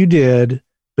what you did,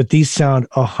 but these sound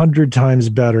 100 times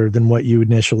better than what you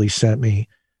initially sent me.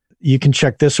 You can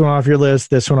check this one off your list,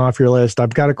 this one off your list.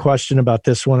 I've got a question about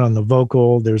this one on the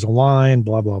vocal. There's a line,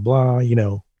 blah, blah, blah,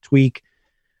 tweak.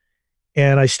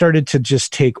 And I started to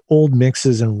just take old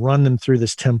mixes and run them through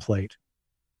this template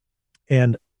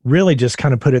and really just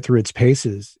kind of put it through its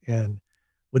paces, and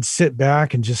would sit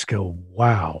back and just go,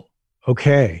 wow,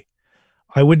 okay.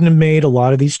 I wouldn't have made a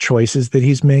lot of these choices that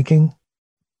he's making.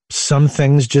 Some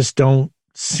things just don't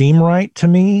seem right to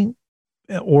me,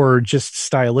 or just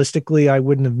stylistically, I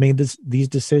wouldn't have made these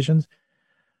decisions.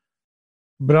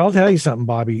 But I'll tell you something,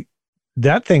 Bobby,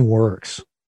 that thing works.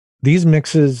 These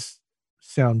mixes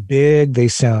sound big. They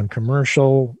sound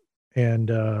commercial and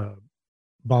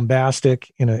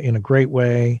bombastic in a great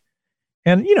way.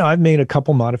 And, I've made a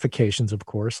couple modifications, of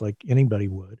course, like anybody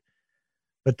would.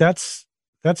 But that's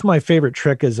my favorite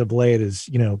trick as of late is,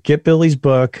 get Billy's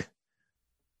book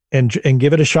and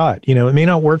give it a shot. It may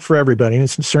not work for everybody, and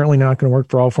it's certainly not going to work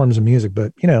for all forms of music,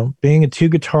 but, being a two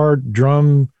guitars,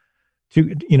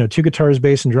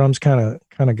 bass and drums kind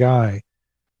of guy,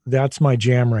 that's my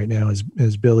jam right now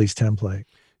is Billy's template.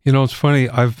 It's funny.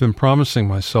 I've been promising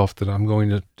myself that I'm going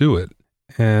to do it,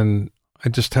 and I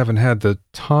just haven't had the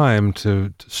time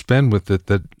to spend with it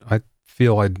that I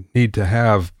feel I need to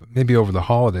have maybe over the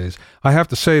holidays. I have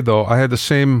to say, though, I had the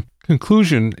same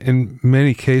conclusion in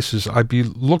many cases. I'd be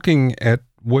looking at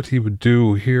what he would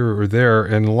do here or there,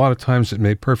 and a lot of times it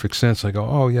made perfect sense. I go,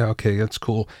 oh, yeah, okay, that's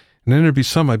cool. And then there'd be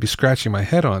some I'd be scratching my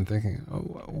head on thinking,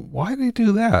 oh, why did he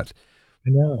do that? I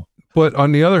know. But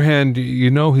on the other hand,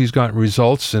 he's gotten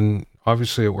results, and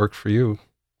obviously it worked for you.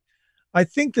 I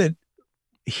think that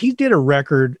he did a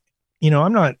record,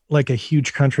 I'm not like a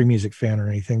huge country music fan or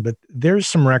anything, but there's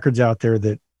some records out there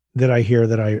that I hear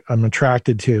that I'm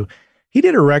attracted to. He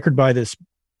did a record by this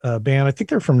band. I think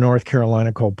they're from North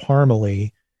Carolina called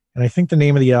Parmalee. And I think the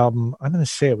name of the album, I'm going to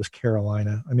say it was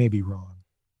Carolina. I may be wrong.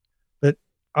 But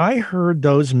I heard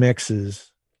those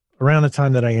mixes around the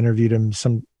time that I interviewed him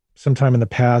sometime in the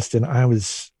past. And I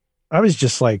was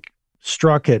just like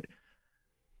struck at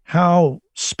how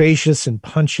spacious and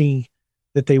punchy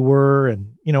that they were,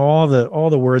 and all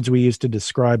the words we used to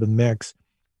describe a mix,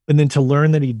 and then to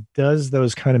learn that he does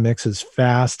those kind of mixes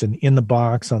fast and in the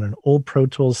box on an old Pro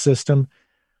Tools system.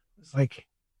 It's like,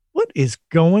 what is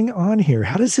going on here?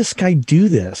 How does this guy do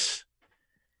this?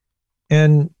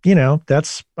 And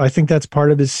I think that's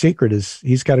part of his secret is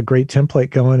he's got a great template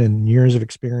going and years of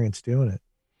experience doing it.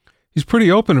 He's pretty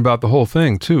open about the whole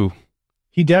thing too.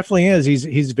 He definitely is.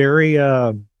 He's very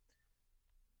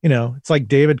it's like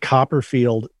David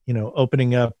Copperfield,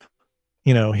 opening up,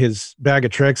 his bag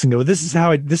of tricks and go, this is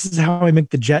how I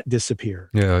make the jet disappear.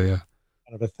 Yeah. Kind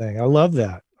of a thing. I love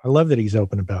that. I love that he's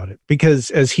open about it because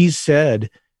as he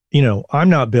said, I'm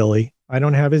not Billy. I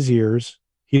don't have his ears.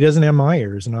 He doesn't have my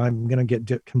ears, and I'm going to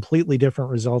get completely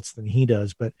different results than he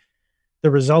does. But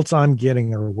the results I'm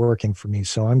getting are working for me.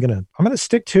 So I'm going to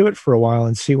stick to it for a while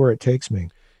and see where it takes me.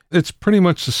 It's pretty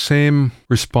much the same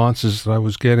responses that I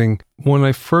was getting when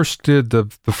I first did the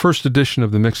first edition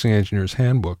of the Mixing Engineer's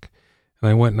Handbook. And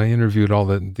I went and I interviewed all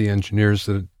the engineers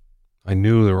that I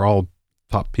knew. They were all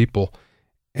top people.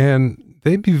 And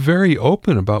they'd be very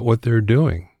open about what they're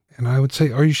doing. And I would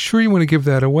say, are you sure you want to give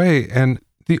that away? And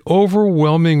the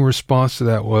overwhelming response to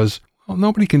that was, well,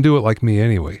 nobody can do it like me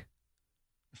anyway.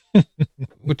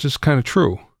 Which is kind of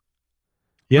true.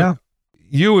 Yeah. But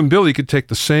you and Billy could take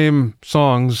the same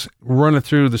songs, run it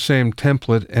through the same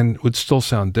template, and it would still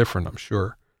sound different, I'm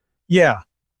sure. Yeah.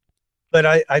 But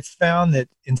I found that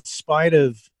in spite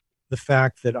of the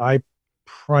fact that I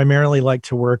primarily like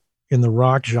to work in the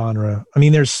rock genre, I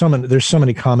mean, there's so many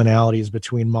commonalities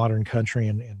between modern country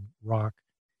and rock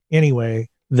anyway,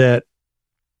 that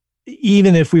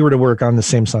even if we were to work on the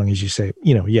same song, as you say,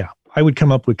 I would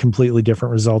come up with completely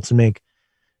different results and make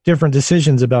different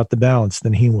decisions about the balance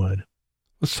than he would.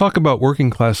 Let's talk about Working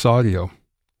Class Audio.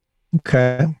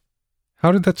 Okay.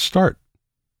 How did that start?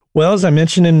 Well, as I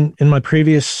mentioned in my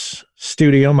previous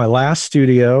studio, my last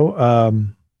studio,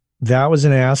 that was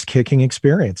an ass kicking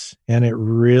experience. And it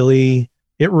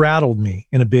rattled me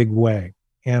in a big way.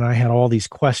 And I had all these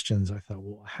questions. I thought,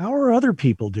 well, how are other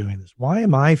people doing this? Why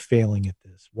am I failing at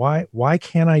this? Why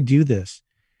can't I do this?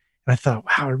 And I thought,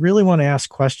 wow, I really want to ask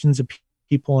questions of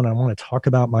people. And I want to talk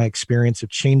about my experience of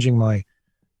changing my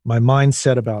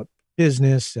mindset about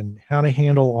business and how to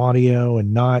handle audio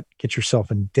and not get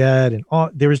yourself in debt. And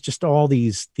there was just all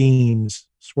these themes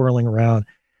swirling around.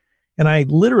 And I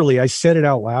said it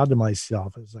out loud to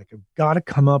myself. I was like, I've got to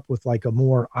come up with like a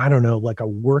more, I don't know, like a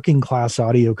working class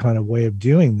audio kind of way of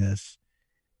doing this.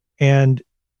 And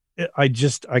I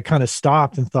kind of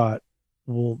stopped and thought,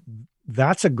 well,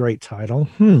 that's a great title.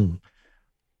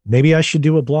 Maybe I should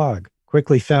do a blog.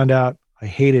 Quickly found out I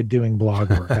hated doing blog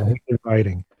work. I hated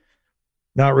writing.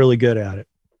 Not really good at it.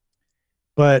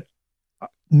 But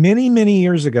many, many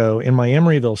years ago in my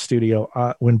Emeryville studio,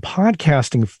 when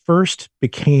podcasting first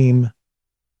became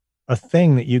a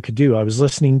thing that you could do, I was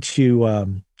listening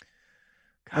to,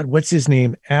 what's his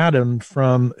name? Adam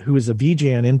who was a VJ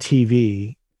on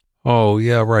MTV. Oh,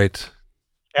 yeah, right.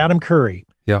 Adam Curry.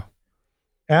 Yeah.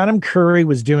 Adam Curry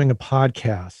was doing a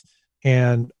podcast,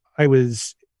 and I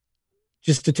was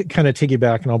just to kind of take you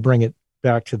back, and I'll bring it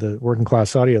back to the working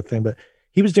class audio thing, but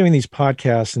he was doing these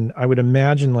podcasts, and I would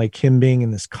imagine like him being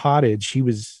in this cottage. He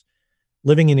was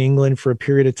living in England for a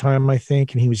period of time, I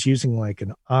think, and he was using like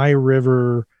an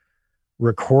iRiver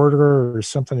recorder or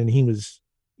something. And he was,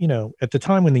 at the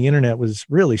time when the internet was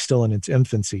really still in its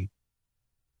infancy,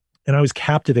 and I was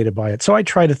captivated by it. So I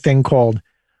tried a thing called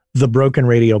the Broken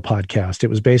Radio Podcast. It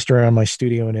was based around my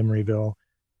studio in Emeryville,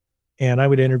 and I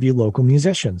would interview local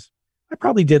musicians. I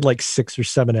probably did like 6 or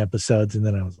 7 episodes, and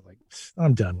then I was like,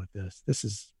 I'm done with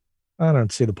this. I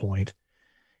don't see the point.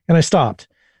 And I stopped.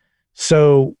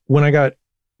 So when I got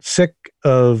sick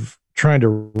of trying to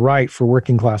write for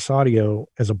working class audio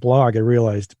as a blog, I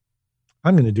realized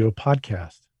I'm going to do a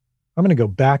podcast. I'm going to go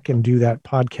back and do that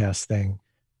podcast thing.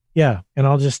 Yeah. And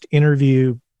I'll just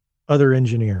interview other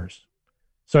engineers.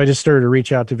 So I just started to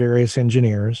reach out to various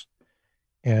engineers,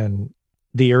 and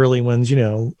the early ones,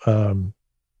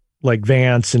 like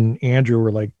Vance and Andrew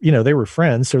were like, they were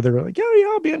friends. So they were like, yeah,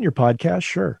 I'll be on your podcast.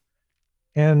 Sure.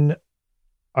 And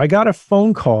I got a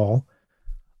phone call.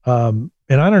 And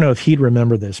I don't know if he'd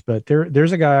remember this, but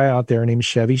there's a guy out there named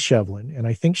Chevy Shevlin. And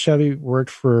I think Chevy worked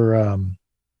for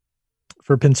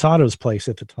Pensado's place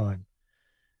at the time,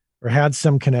 or had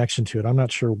some connection to it. I'm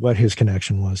not sure what his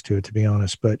connection was to it, to be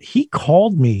honest, but he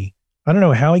called me. I don't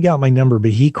know how he got my number,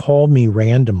 but he called me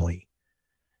randomly.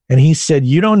 And he said,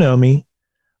 you don't know me.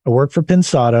 I work for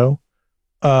Pensado.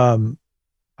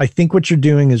 I think what you're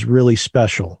doing is really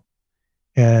special.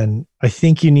 And I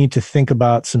think you need to think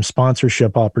about some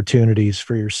sponsorship opportunities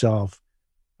for yourself,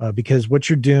 because what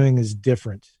you're doing is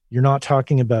different. You're not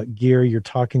talking about gear. You're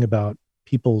talking about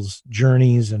people's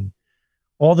journeys and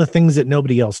all the things that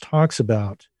nobody else talks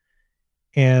about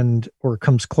or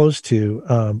comes close to,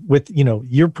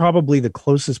 you're probably the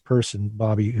closest person,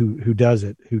 Bobby, who does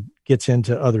it, who gets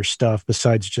into other stuff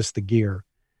besides just the gear.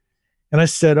 And I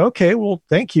said, okay, well,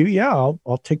 thank you. Yeah,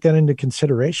 I'll take that into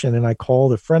consideration. And I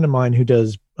called a friend of mine who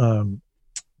does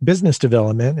business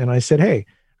development. And I said, hey,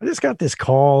 I just got this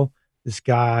call, this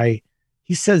guy,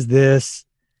 he says this.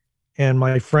 And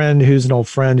my friend, who's an old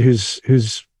friend, who's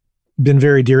been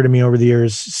very dear to me over the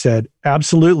years, said,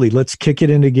 absolutely, let's kick it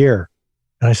into gear.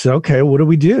 And I said, okay, what do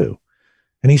we do?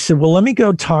 And he said, well, let me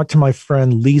go talk to my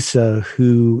friend Lisa,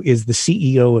 who is the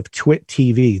CEO of Twit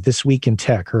TV, This Week in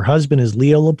Tech. Her husband is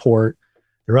Leo Laporte.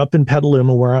 They're up in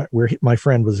Petaluma where my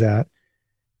friend was at.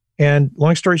 And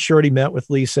long story short, he met with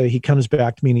Lisa. He comes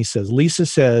back to me and he says, Lisa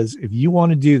says, if you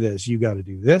want to do this, you got to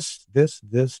do this, this,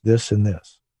 and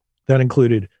this. That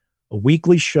included a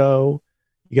weekly show.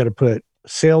 You got to put a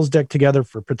sales deck together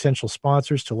for potential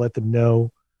sponsors to let them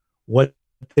know what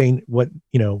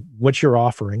you're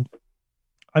offering.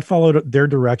 I followed their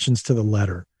directions to the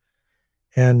letter,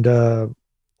 and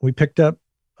we picked up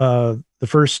the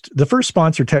first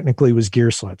sponsor. Technically, was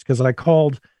Gearslutz, because I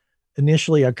called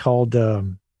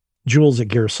Jules at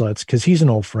Gearslutz because he's an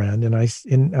old friend, and I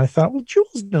thought, well,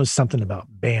 Jules knows something about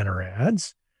banner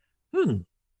ads. Let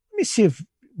me see if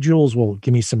Jules will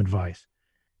give me some advice.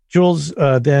 Jules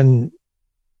then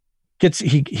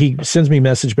he sends me a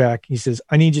message back. He says,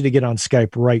 I need you to get on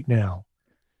Skype right now.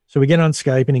 So we get on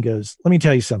Skype and he goes, let me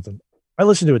tell you something. I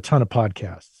listen to a ton of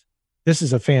podcasts. This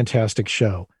is a fantastic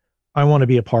show. I want to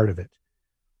be a part of it.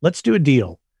 Let's do a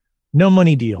deal. No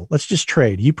money deal. Let's just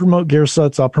trade. You promote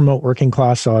Gearslutz, I'll promote working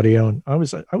class audio. And I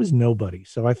was nobody.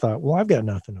 So I thought, well, I've got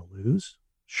nothing to lose.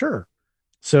 Sure.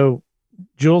 So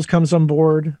Jules comes on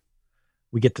board.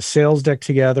 We get the sales deck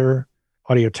together.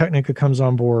 Audio-Technica comes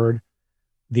on board.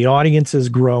 The audience is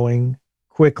growing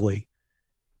quickly.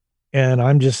 And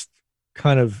I'm just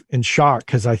kind of in shock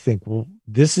because I think, well,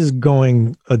 this is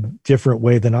going a different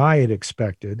way than I had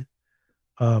expected.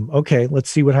 Okay, let's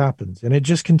see what happens. And it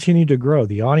just continued to grow.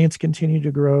 The audience continued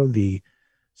to grow. The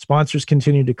sponsors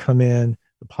continued to come in.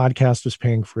 The podcast was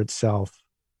paying for itself.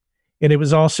 And it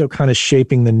was also kind of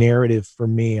shaping the narrative for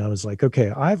me. I was like, okay,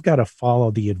 I've got to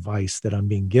follow the advice that I'm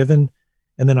being given,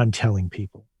 and then I'm telling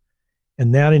people.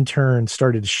 And that in turn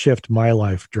started to shift my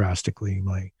life drastically.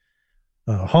 My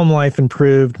home life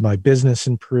improved, my business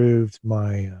improved,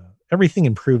 my everything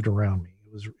improved around me.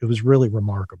 It was really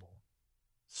remarkable.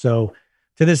 So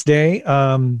to this day,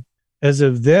 as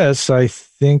of this, I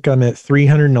think I'm at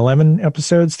 311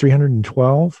 episodes,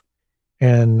 312,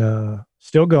 and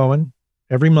still going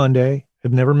every Monday.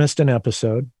 I've never missed an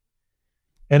episode.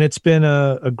 And it's been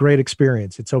a great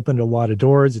experience. It's opened a lot of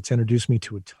doors. It's introduced me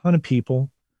to a ton of people,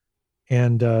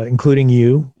 and including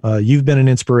you. You've been an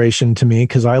inspiration to me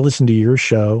because I listen to your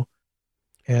show.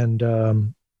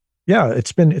 And yeah,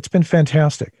 it's been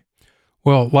fantastic.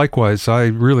 Well, likewise, I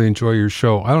really enjoy your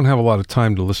show. I don't have a lot of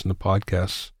time to listen to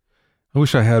podcasts. I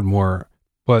wish I had more,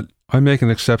 but I make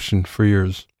an exception for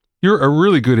yours. You're a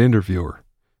really good interviewer.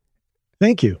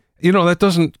 Thank you. You know, that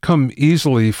doesn't come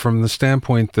easily from the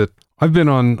standpoint that I've been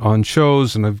on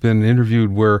shows and I've been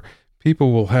interviewed where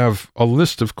people will have a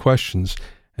list of questions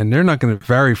and they're not going to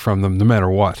vary from them no matter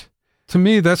what. To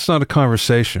me, that's not a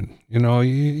conversation. You know,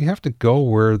 you have to go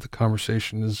where the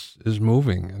conversation is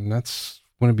moving, and that's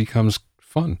when it becomes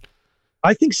fun.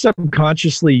 I think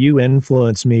subconsciously you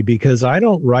influence me because I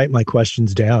don't write my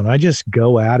questions down. I just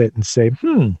go at it and say,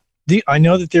 I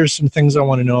know that there's some things I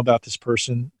want to know about this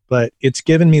person, but it's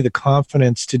given me the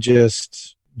confidence to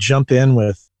just jump in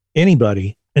with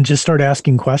anybody and just start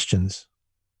asking questions.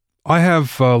 I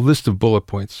have a list of bullet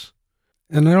points,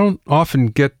 and I don't often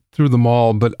get through them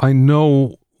all, but I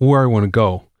know where I want to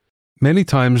go. Many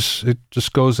times it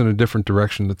just goes in a different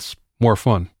direction that's more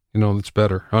fun, that's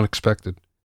better, unexpected.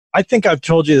 I think I've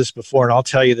told you this before, and I'll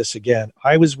tell you this again.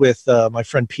 I was with my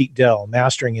friend Pete Dell,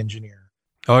 mastering engineer.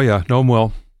 Oh, yeah. Know him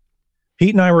well.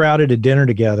 Pete and I were out at a dinner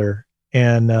together,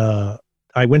 and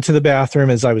I went to the bathroom.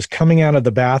 As I was coming out of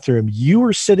the bathroom, you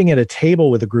were sitting at a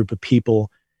table with a group of people,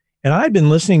 and I'd been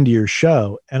listening to your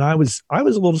show, and I was a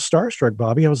little starstruck,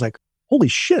 Bobby. I was like, holy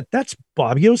shit, that's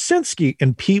Bobby Owsinski.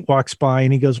 And Pete walks by,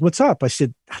 and he goes, what's up? I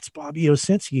said, that's Bobby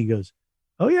Owsinski. He goes,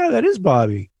 oh, yeah, that is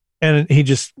Bobby. And he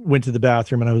just went to the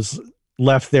bathroom, and I was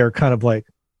left there kind of like,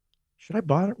 should I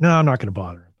bother? No, I'm not going to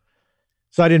bother him.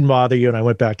 So I didn't bother you, and I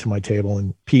went back to my table,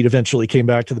 and Pete eventually came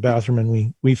back to the bathroom,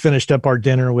 and we finished up our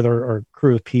dinner with our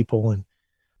crew of people. And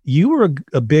you were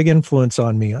a big influence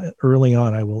on me early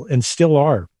on, and still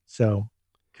are. So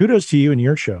kudos to you and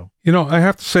your show. I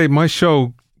have to say my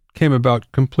show came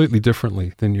about completely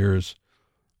differently than yours.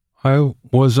 I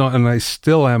was on, and I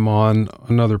still am on,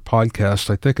 another podcast.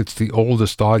 I think it's the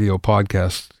oldest audio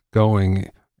podcast going,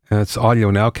 and it's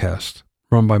Audio Nowcast,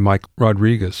 run by Mike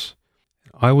Rodriguez.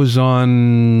 I was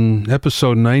on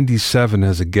episode 97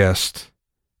 as a guest,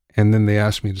 and then they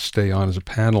asked me to stay on as a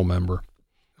panel member.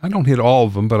 I don't hit all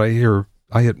of them, but I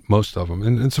hit most of them,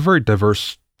 and it's a very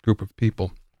diverse group of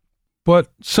people.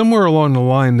 But somewhere along the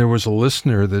line, there was a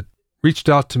listener that reached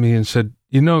out to me and said,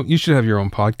 you should have your own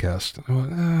podcast. And I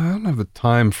went, I don't have the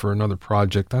time for another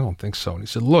project. I don't think so. And he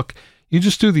said, look, you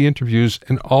just do the interviews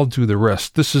and I'll do the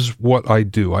rest. This is what I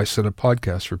do. I set up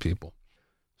podcasts for people.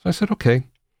 So I said, okay.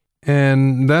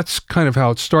 And that's kind of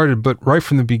how it started. But right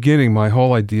from the beginning, my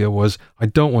whole idea was I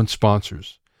don't want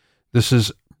sponsors. This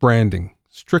is branding,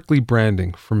 strictly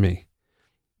branding for me.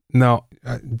 Now,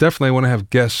 definitely I want to have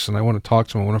guests and I want to talk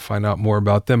to them. I want to find out more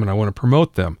about them and I want to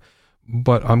promote them.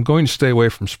 But I'm going to stay away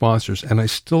from sponsors, and I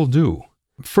still do.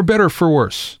 For better or for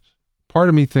worse. Part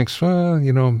of me thinks,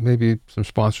 maybe some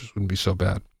sponsors wouldn't be so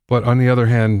bad. But on the other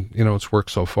hand, it's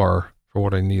worked so far for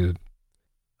what I needed.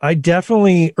 I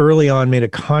definitely early on made a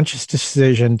conscious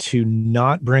decision to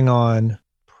not bring on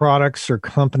products or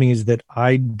companies that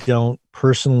I don't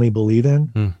personally believe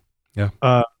in.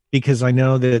 Because I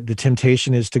know that the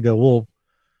temptation is to go, well,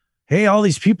 hey, all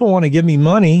these people want to give me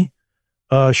money.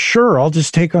 Sure, I'll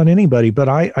just take on anybody. But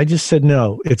I just said,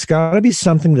 no, it's got to be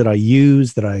something that I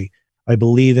use, that I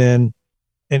believe in.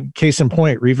 And case in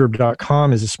point,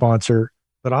 Reverb.com is a sponsor,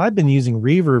 but I've been using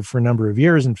Reverb for a number of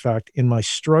years. In fact, in my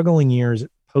struggling years at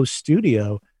Post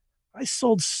Studio, I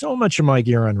sold so much of my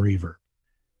gear on Reverb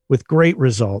with great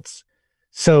results.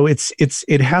 So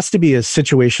it has to be a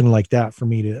situation like that for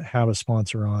me to have a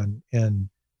sponsor on. And,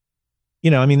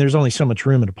 there's only so much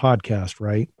room in a podcast,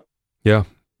 right? Yeah.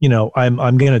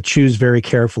 I'm going to choose very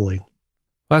carefully.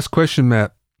 Last question,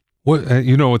 Matt. What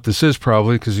you know what this is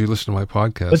probably because you listen to my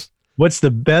podcast. What's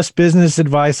the best business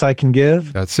advice I can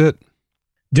give? That's it.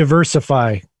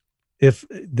 Diversify. If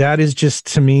that is just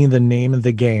to me the name of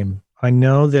the game. I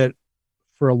know that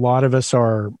for a lot of us,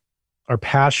 our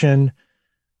passion,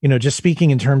 just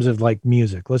speaking in terms of like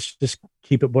music, let's just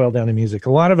keep it boiled down to music.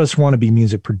 A lot of us want to be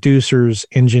music producers,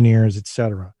 engineers,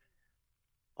 etc.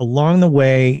 Along the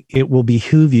way, it will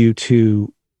behoove you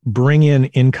to bring in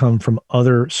income from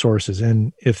other sources.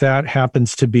 And if that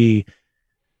happens to be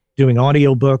doing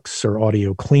audiobooks or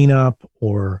audio cleanup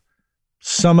or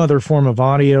some other form of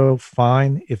audio,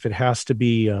 fine. If it has to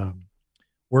be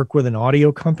work with an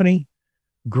audio company,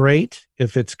 great.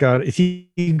 If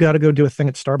you've got to go do a thing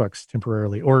at Starbucks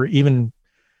temporarily, or even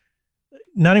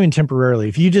not even temporarily,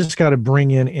 if you just got to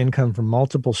bring in income from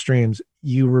multiple streams,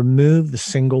 you remove the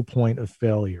single point of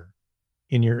failure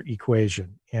in your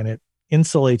equation, and it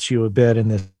insulates you a bit.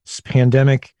 And this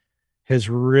pandemic has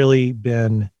really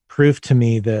been proof to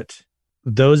me that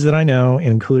those that I know,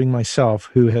 including myself,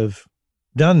 who have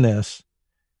done this,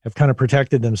 have kind of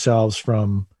protected themselves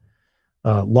from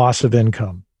loss of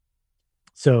income.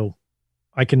 So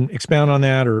I can expound on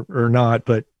that or not,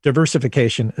 but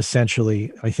diversification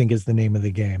essentially, I think, is the name of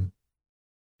the game.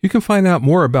 You can find out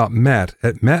more about Matt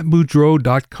at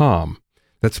mattboudreau.com.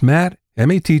 That's Matt,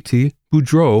 M-A-T-T,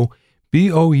 Boudreau,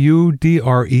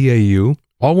 B-O-U-D-R-E-A-U,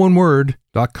 all one word,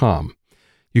 .com.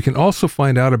 You can also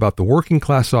find out about the Working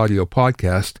Class Audio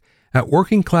podcast at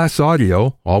Working Class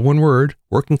Audio, all one word,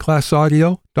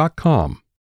 workingclassaudio.com.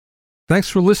 Thanks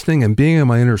for listening and being in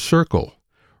my inner circle.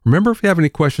 Remember, if you have any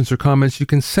questions or comments, you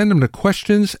can send them to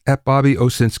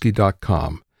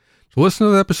questions@BobbyOwsinski.com. To listen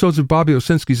to the episodes of Bobby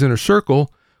Owsinski's Inner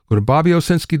Circle, go to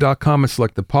BobbyOwsinski.com and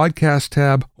select the podcast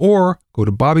tab, or go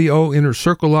to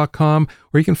BobbyOInnerCircle.com,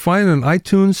 where you can find it on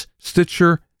iTunes,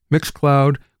 Stitcher,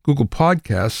 Mixcloud, Google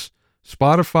Podcasts,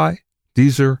 Spotify,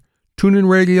 Deezer, TuneIn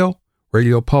Radio,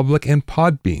 Radio Public, and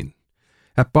Podbean.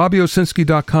 At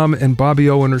BobbyOwsinski.com and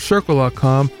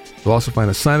BobbyOInnerCircle.com, you'll also find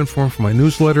a sign-in form for my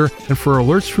newsletter and for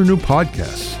alerts for new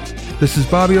podcasts. This is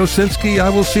Bobby Owsinski. I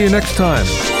will see you next time.